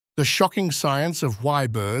The shocking science of why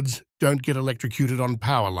birds don't get electrocuted on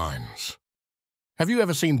power lines. Have you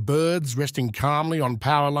ever seen birds resting calmly on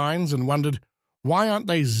power lines and wondered, why aren't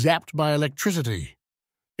they zapped by electricity?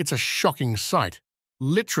 It's a shocking sight,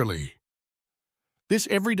 literally. This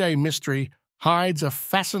everyday mystery hides a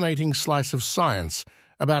fascinating slice of science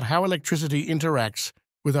about how electricity interacts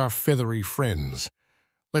with our feathery friends.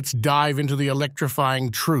 Let's dive into the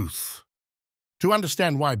electrifying truth. To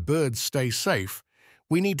understand why birds stay safe,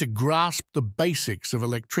 we need to grasp the basics of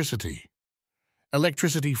electricity.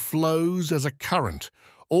 Electricity flows as a current,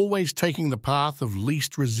 always taking the path of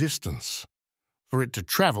least resistance. For it to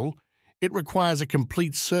travel, it requires a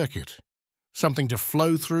complete circuit, something to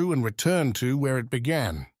flow through and return to where it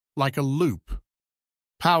began, like a loop.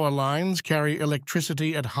 Power lines carry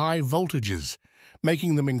electricity at high voltages,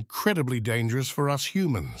 making them incredibly dangerous for us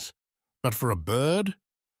humans. But for a bird,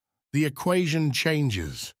 the equation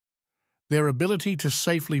changes. Their ability to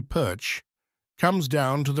safely perch comes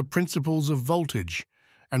down to the principles of voltage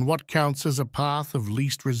and what counts as a path of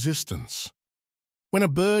least resistance. When a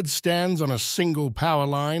bird stands on a single power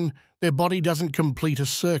line, their body doesn't complete a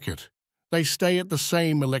circuit. They stay at the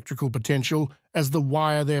same electrical potential as the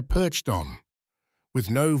wire they're perched on. With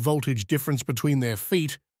no voltage difference between their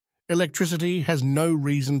feet, electricity has no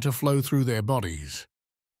reason to flow through their bodies.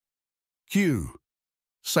 Q.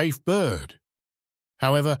 Safe bird.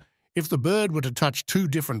 However, if the bird were to touch two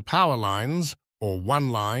different power lines, or one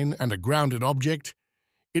line and a grounded object,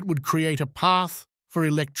 it would create a path for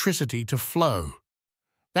electricity to flow.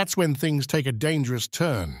 That's when things take a dangerous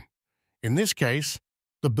turn. In this case,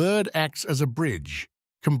 the bird acts as a bridge,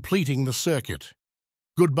 completing the circuit.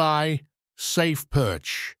 Goodbye, safe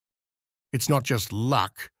perch. It's not just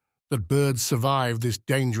luck that birds survive this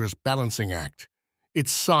dangerous balancing act.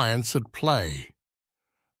 It's science at play.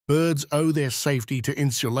 Birds owe their safety to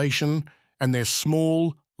insulation and their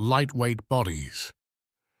small, lightweight bodies.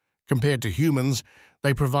 Compared to humans,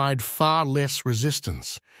 they provide far less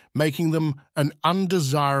resistance, making them an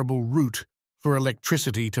undesirable route for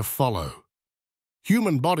electricity to follow.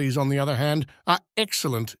 Human bodies, on the other hand, are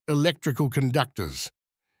excellent electrical conductors.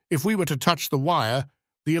 If we were to touch the wire,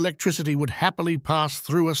 the electricity would happily pass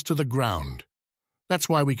through us to the ground. That's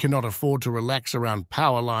why we cannot afford to relax around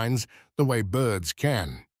power lines the way birds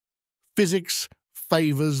can. Physics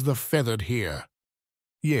favors the feathered here.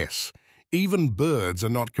 Yes, even birds are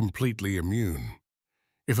not completely immune.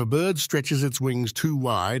 If a bird stretches its wings too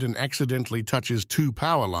wide and accidentally touches two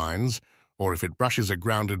power lines, or if it brushes a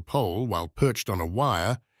grounded pole while perched on a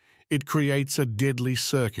wire, it creates a deadly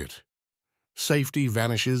circuit. Safety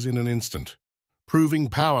vanishes in an instant, proving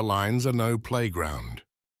power lines are no playground.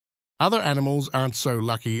 Other animals aren't so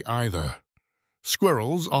lucky either.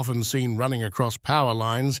 Squirrels, often seen running across power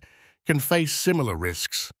lines, can face similar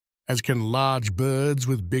risks, as can large birds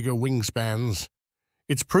with bigger wingspans.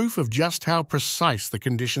 It's proof of just how precise the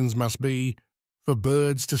conditions must be for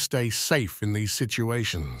birds to stay safe in these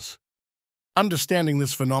situations. Understanding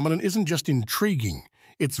this phenomenon isn't just intriguing,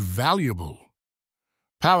 it's valuable.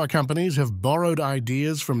 Power companies have borrowed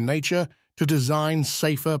ideas from nature to design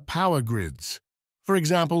safer power grids. For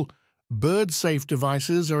example, bird-safe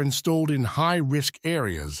devices are installed in high-risk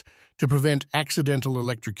areas to prevent accidental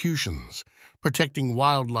electrocutions, protecting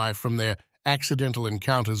wildlife from their accidental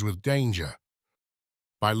encounters with danger.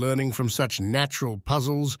 By learning from such natural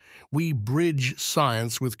puzzles, we bridge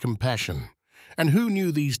science with compassion. And who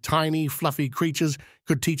knew these tiny, fluffy creatures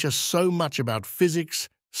could teach us so much about physics,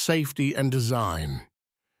 safety, and design?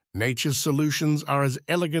 Nature's solutions are as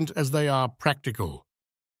elegant as they are practical.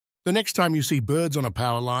 The next time you see birds on a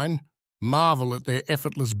power line, marvel at their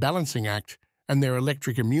effortless balancing act and their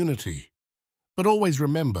electric immunity. But always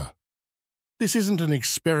remember, this isn't an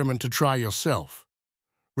experiment to try yourself.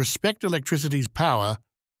 Respect electricity's power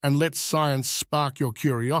and let science spark your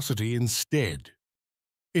curiosity instead.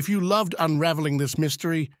 If you loved unraveling this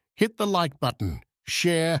mystery, hit the like button,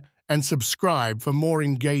 share, and subscribe for more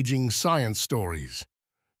engaging science stories.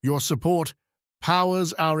 Your support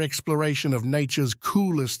powers our exploration of nature's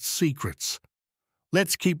coolest secrets.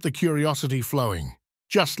 Let's keep the curiosity flowing,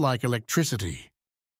 just like electricity.